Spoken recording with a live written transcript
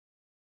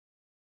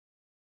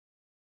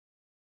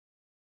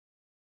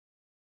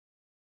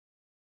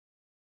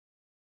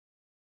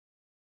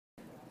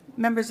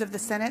Members of the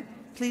Senate,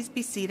 please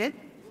be seated.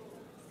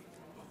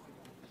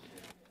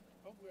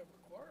 Oh, we have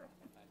a quorum.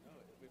 I know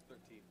it. We have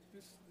 13.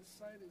 This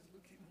side is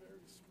looking very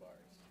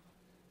sparse.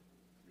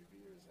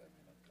 Revere is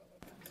having a color.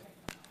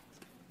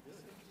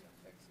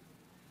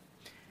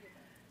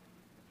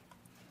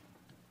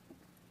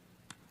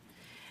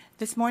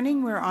 This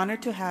morning, we're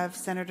honored to have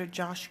Senator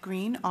Josh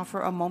Green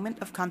offer a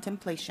moment of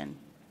contemplation.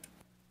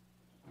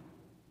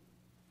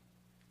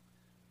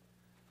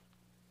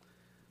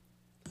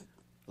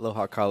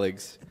 Aloha,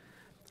 colleagues.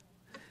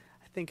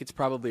 I think it's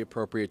probably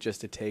appropriate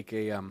just to take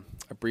a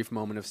brief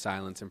moment of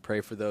silence and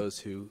pray for those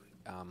who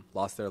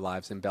lost their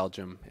lives in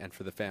Belgium and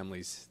for the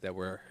families that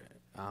were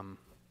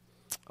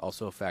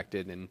also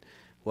affected and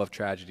will have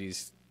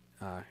tragedies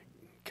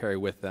carry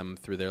with them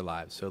through their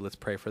lives. So let's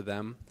pray for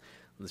them.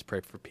 Let's pray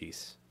for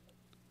peace.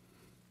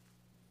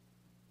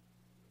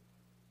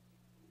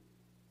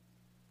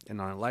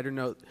 And on a lighter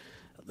note,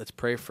 let's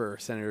pray for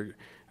Senator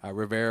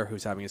Rivera,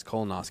 who's having his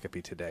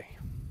colonoscopy today.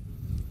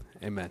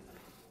 Amen.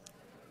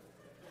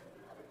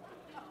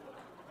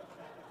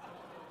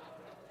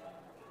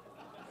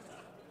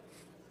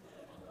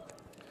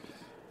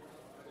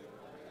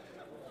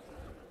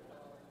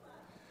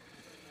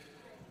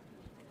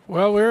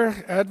 Well,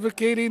 we're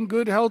advocating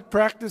good health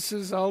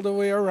practices all the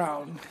way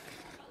around.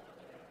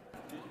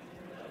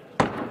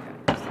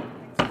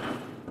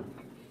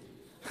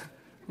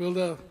 Will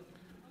the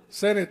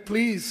Senate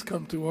please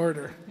come to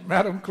order?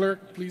 Madam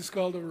Clerk, please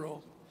call the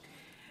roll.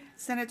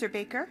 Senator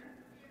Baker,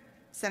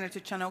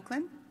 Senator Chun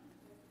Oakland,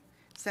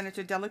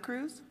 Senator Dela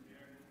Cruz,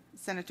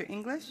 Senator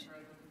English,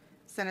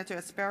 Senator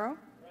Espero,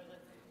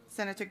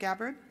 Senator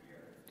Gabbard,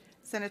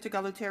 Senator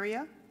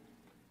Galuteria,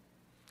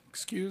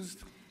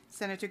 Excused.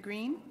 Senator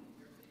Green,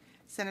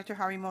 Senator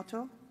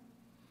Harimoto,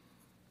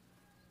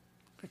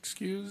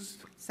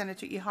 Excused.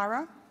 Senator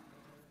Ihara,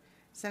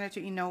 Senator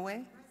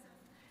Inoue,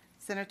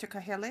 Senator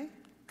Kahele,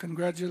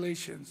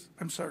 Congratulations.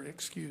 I'm sorry,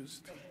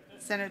 excused.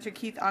 Senator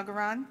Keith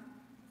Agaran,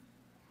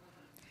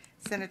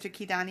 Senator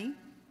Kidani,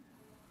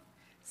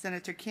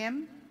 Senator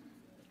Kim,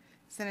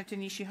 Senator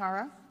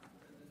Nishihara,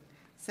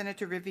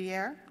 Senator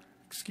Riviere,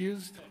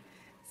 Excused.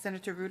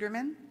 Senator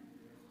Ruderman,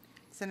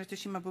 Senator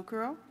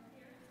Shimabukuro,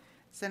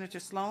 Senator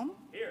Sloan,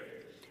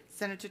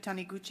 Senator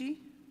Taniguchi,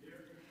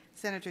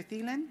 Senator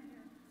Thielen,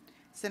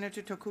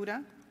 Senator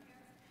Tokuda,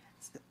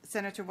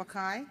 Senator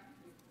Wakai,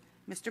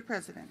 Mr.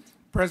 President.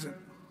 Present.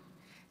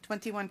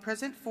 21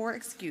 present, 4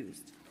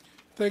 excused.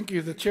 Thank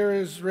you. The chair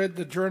has read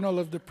the journal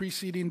of the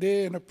preceding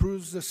day and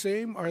approves the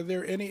same. Are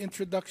there any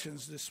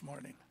introductions this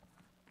morning?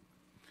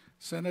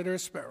 Senator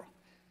Espero.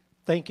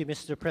 Thank you,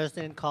 Mr.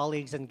 President,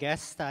 colleagues, and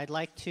guests. I'd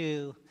like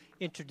to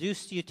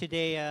introduce to you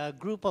today a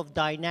group of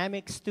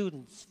dynamic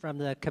students from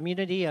the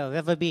community of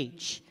Ewa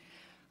Beach.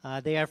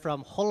 They are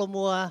from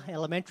Holomua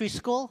Elementary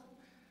School.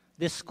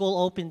 This school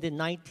opened in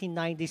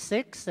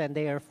 1996, and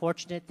they are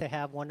fortunate to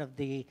have one of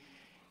the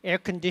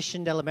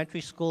air-conditioned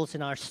elementary schools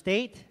in our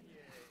state.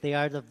 They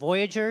are the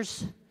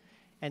Voyagers,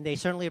 and they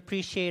certainly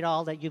appreciate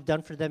all that you've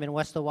done for them in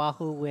West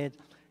Oahu with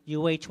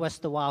UH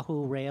West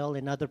Oahu Rail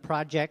and other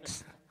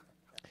projects.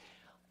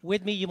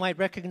 With me, you might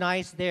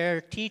recognize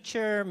their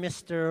teacher,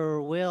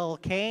 Mr. Will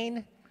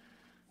Kane,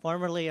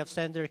 formerly of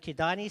Senator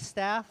Kidani's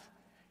staff,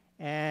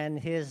 and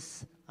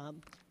his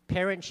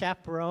parent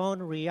chaperone,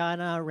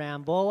 Rihanna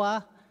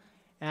Ramboa,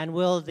 and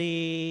will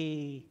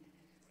the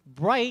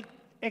bright,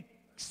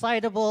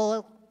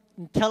 excitable,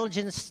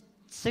 intelligent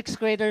sixth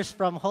graders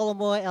from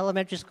Holomua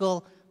Elementary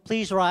School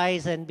please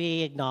rise and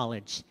be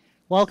acknowledged.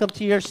 Welcome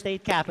to your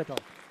state capital.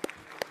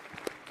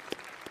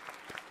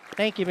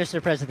 Thank you,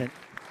 Mr. President.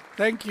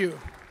 Thank you.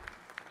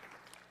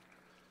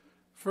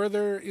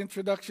 Further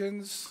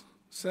introductions,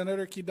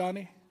 Senator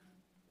Kidani.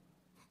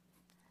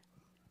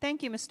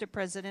 Thank you, Mr.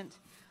 President.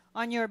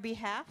 On your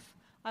behalf,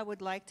 I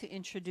would like to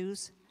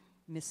introduce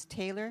Ms.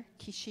 Taylor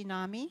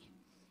Kishinami.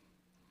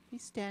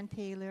 Please stand,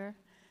 Taylor.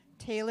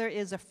 Taylor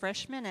is a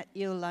freshman at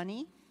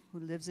Iolani who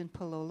lives in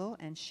Palolo,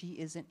 and she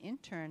is an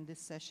intern this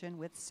session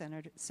with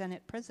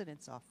Senate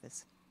President's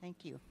Office.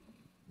 Thank you.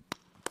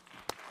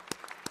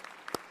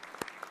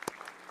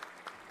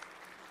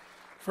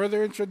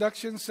 Further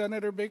introductions,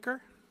 Senator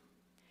Baker.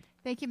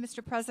 Thank you,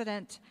 Mr.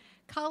 President.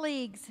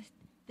 Colleagues,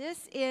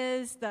 this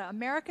is the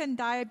American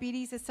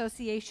Diabetes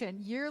Association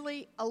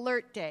Yearly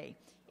Alert Day,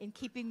 in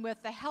keeping with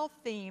the health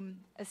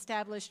theme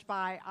established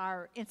by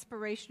our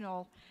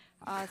inspirational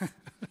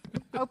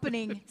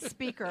opening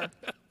speaker.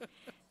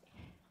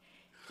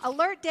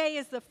 Alert Day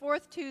is the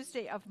fourth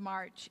Tuesday of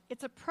March.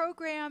 It's a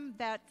program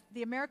that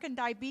the American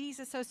Diabetes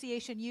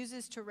Association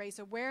uses to raise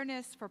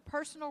awareness for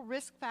personal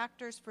risk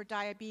factors for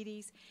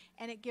diabetes,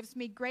 and it gives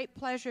me great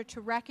pleasure to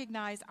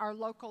recognize our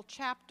local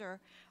chapter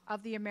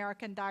of the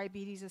American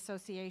Diabetes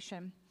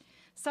Association.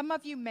 Some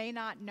of you may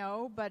not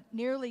know, but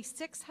nearly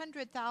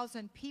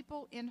 600,000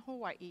 people in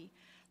Hawaii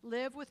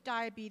live with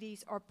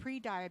diabetes or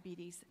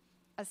prediabetes,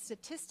 a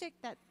statistic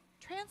that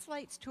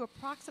translates to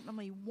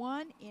approximately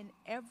 1 in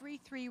every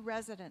 3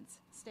 residents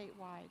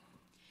statewide.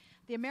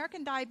 The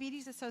American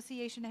Diabetes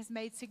Association has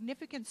made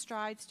significant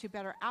strides to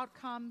better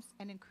outcomes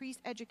and increase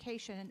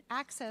education and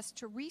access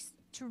to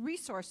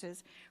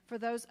resources for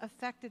those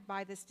affected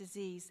by this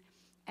disease,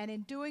 and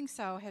in doing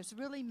so has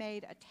really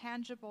made a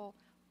tangible,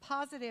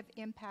 positive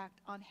impact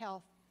on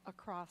health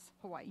across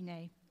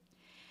Hawaii.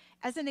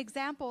 As an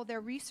example, their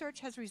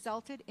research has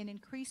resulted in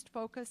increased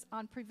focus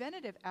on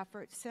preventative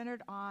efforts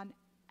centered on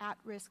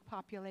at-risk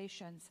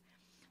populations.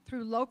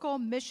 Through local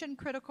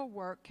mission-critical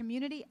work,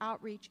 community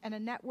outreach, and a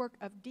network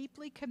of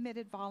deeply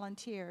committed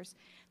volunteers,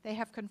 they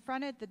have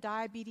confronted the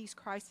diabetes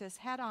crisis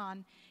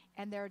head-on,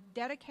 and their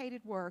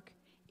dedicated work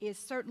is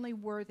certainly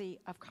worthy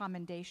of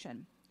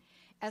commendation.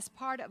 As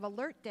part of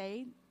Alert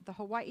Day, the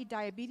Hawaii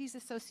Diabetes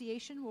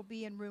Association will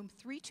be in room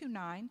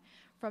 329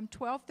 from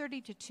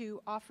 12:30 to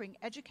 2, offering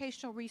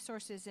educational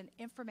resources and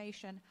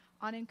information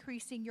on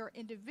increasing your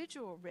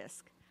individual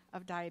risk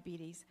of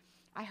diabetes.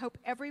 I hope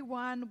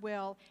everyone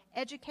will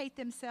educate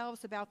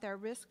themselves about their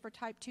risk for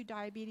type 2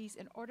 diabetes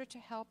in order to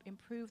help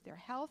improve their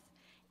health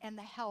and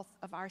the health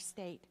of our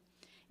state.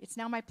 It's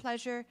now my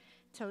pleasure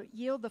to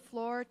yield the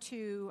floor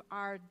to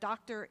our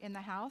doctor in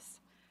the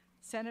House,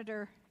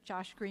 Senator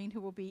Josh Green,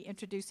 who will be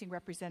introducing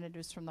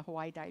representatives from the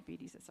Hawaii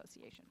Diabetes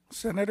Association.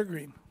 Senator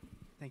Green.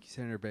 Thank you,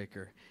 Senator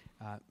Baker.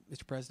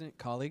 Mr. President,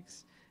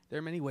 colleagues, there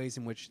are many ways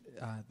in which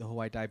the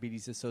Hawaii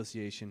Diabetes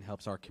Association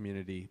helps our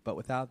community, but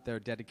without their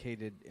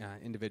dedicated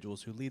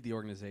individuals who lead the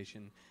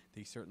organization,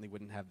 they certainly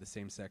wouldn't have the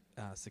same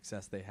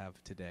success they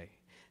have today.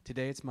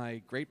 Today, it's my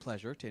great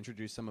pleasure to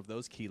introduce some of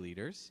those key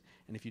leaders,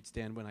 and if you'd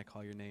stand when I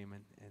call your name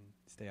and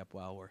stay up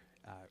while we're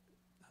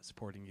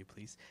supporting you,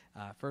 please.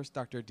 First,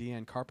 Dr.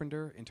 Deanne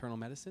Carpenter, Internal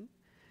Medicine.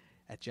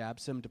 At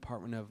JABSOM,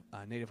 Department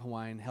of Native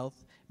Hawaiian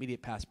Health,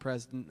 immediate past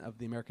president of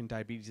the American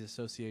Diabetes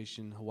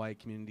Association Hawaii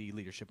Community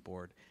Leadership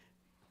Board.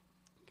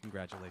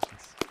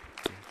 Congratulations.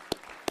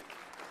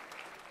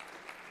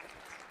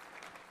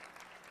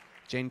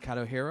 Jane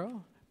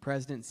Kadohiro,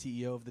 President and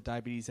CEO of the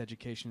Diabetes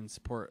Education and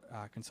Support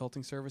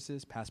Consulting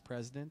Services, past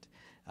president,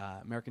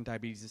 American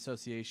Diabetes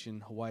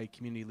Association Hawaii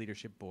Community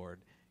Leadership Board.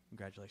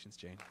 Congratulations,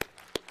 Jane.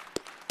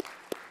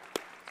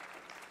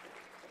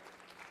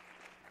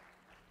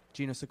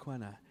 Gino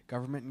Sequena,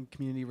 Government and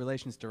Community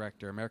Relations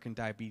Director, American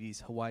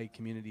Diabetes Hawaii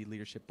Community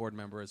Leadership Board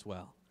member as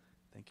well.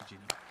 Thank you,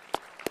 Gino.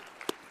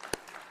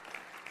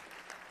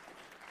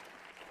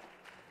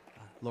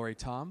 Lori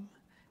Tom,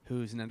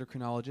 who's an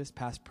endocrinologist,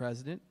 past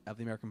president of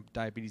the American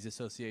Diabetes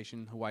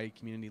Association Hawaii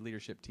Community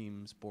Leadership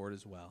Teams Board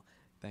as well.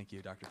 Thank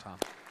you, Dr. Tom.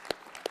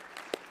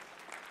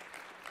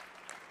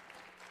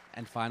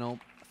 And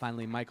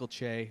finally, Michael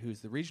Che,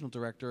 who's the Regional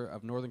Director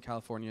of Northern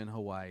California and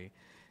Hawaii.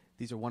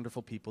 These are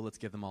wonderful people. Let's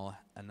give them all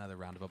another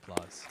round of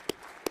applause.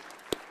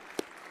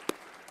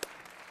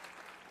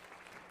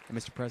 And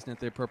Mr. President,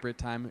 at the appropriate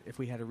time, if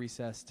we had a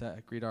recess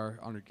to greet our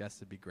honored guests,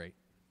 it'd be great.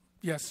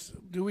 Yes.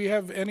 Do we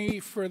have any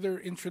further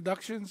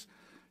introductions?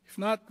 If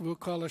not, we'll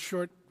call a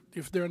short,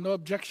 if there are no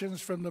objections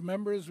from the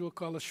members, we'll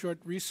call a short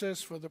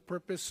recess for the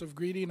purpose of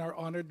greeting our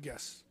honored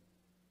guests.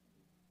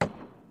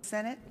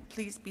 Senate,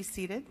 please be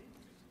seated.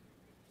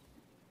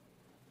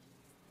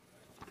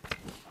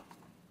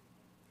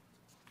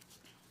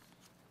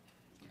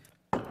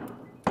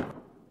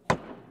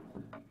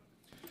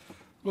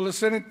 Will the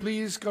Senate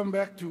please come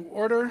back to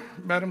order?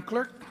 Madam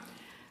Clerk.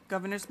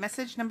 Governor's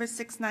message number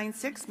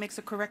 696 makes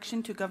a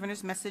correction to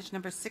Governor's message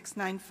number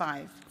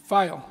 695.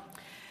 File.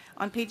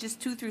 On pages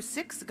 2 through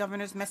 6,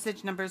 Governor's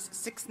message numbers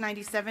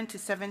 697 to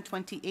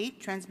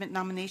 728 transmit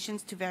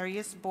nominations to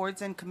various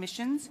boards and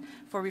commissions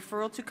for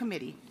referral to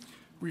committee.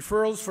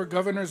 Referrals for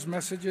Governor's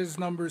messages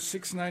numbers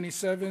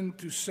 697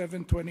 to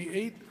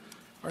 728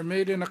 are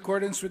made in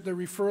accordance with the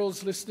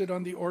referrals listed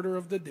on the order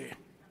of the day.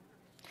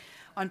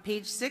 On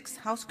page 6,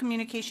 House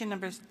Communication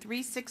number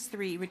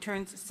 363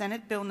 returns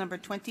Senate Bill number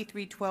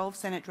 2312,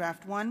 Senate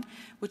Draft 1,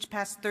 which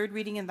passed third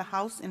reading in the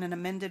House in an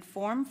amended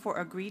form for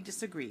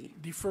agree-disagree.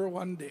 Defer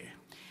one day.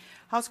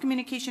 House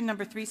Communication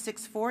number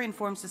 364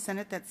 informs the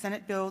Senate that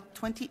Senate Bill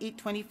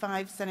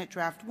 2825, Senate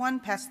Draft 1,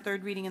 passed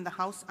third reading in the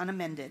House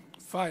unamended.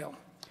 File.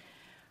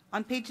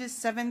 On pages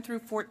 7 through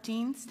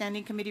 14,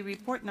 Standing Committee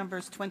Report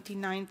numbers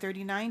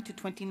 2939 to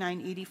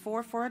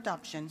 2984 for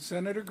adoption.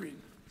 Senator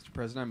Green. Mr.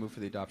 President, I move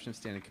for the adoption of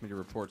Standing Committee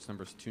Reports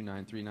numbers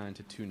 2939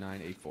 to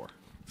 2984.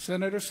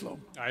 Senator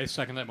Sloan. I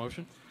second that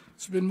motion.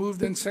 It's been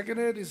moved and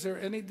seconded. Is there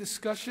any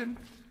discussion?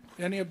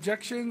 Any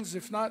objections?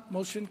 If not,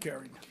 motion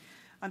carried.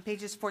 On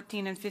pages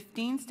 14 and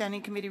 15,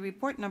 Standing Committee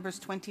Report numbers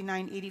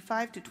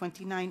 2985 to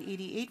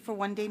 2988 for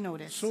one-day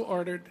notice. So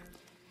ordered.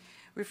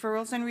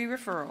 Referrals and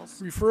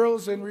re-referrals.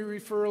 Referrals and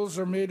re-referrals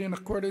are made in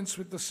accordance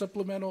with the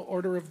supplemental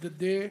order of the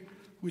day,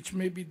 which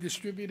may be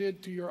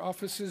distributed to your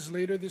offices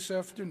later this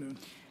afternoon.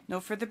 No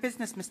further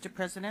business, Mr.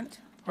 President.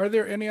 Are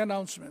there any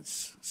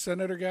announcements?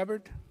 Senator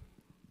Gabbard?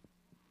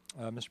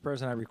 Mr.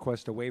 President, I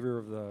request a waiver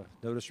of the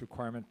notice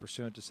requirement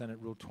pursuant to Senate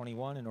Rule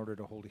 21 in order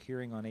to hold a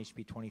hearing on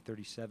HB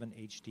 2037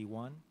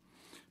 HD1.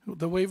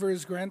 The waiver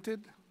is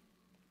granted.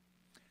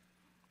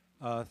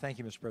 Thank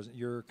you, Mr. President.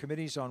 Your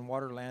committees on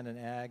Water, Land, and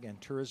Ag, and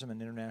Tourism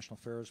and International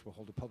Affairs will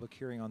hold a public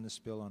hearing on this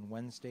bill on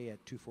Wednesday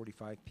at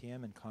 2:45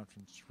 p.m. in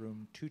Conference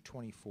Room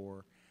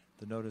 224.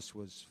 The notice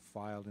was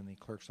filed in the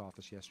clerk's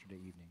office yesterday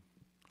evening.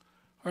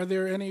 Are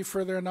there any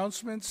further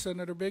announcements?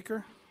 Senator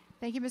Baker?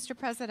 Thank you, Mr.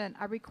 President.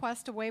 I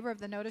request a waiver of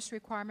the notice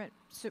requirement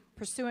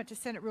pursuant to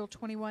Senate Rule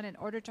 21 in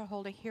order to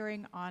hold a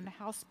hearing on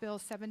House Bill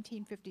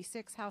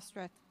 1756, House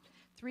Draft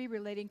 3,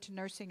 relating to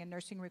nursing and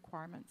nursing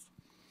requirements.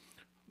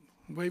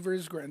 Waiver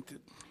is granted.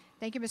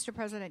 Thank you, Mr.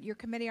 President. Your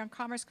Committee on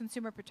Commerce,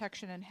 Consumer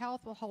Protection, and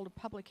Health will hold a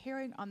public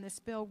hearing on this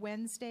bill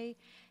Wednesday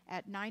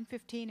at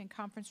 9:15 in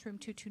Conference Room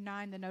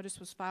 229. The notice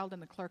was filed in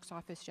the clerk's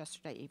office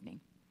yesterday evening.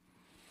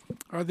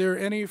 Are there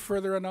any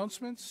further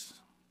announcements?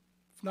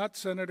 If not,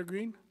 Senator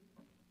Green?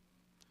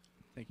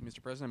 Thank you,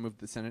 Mr. President. I move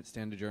that the Senate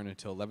stand adjourned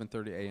until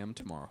 11:30 a.m.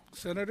 tomorrow.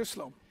 Senator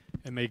Sloan?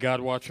 And may God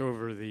watch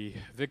over the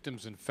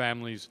victims and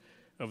families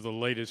of the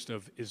latest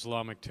of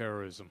Islamic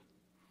terrorism.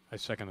 I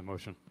second the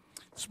motion.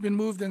 It's been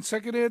moved and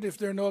seconded. If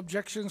there are no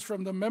objections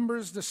from the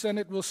members, the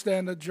Senate will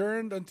stand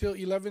adjourned until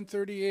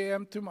 11:30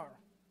 a.m. tomorrow.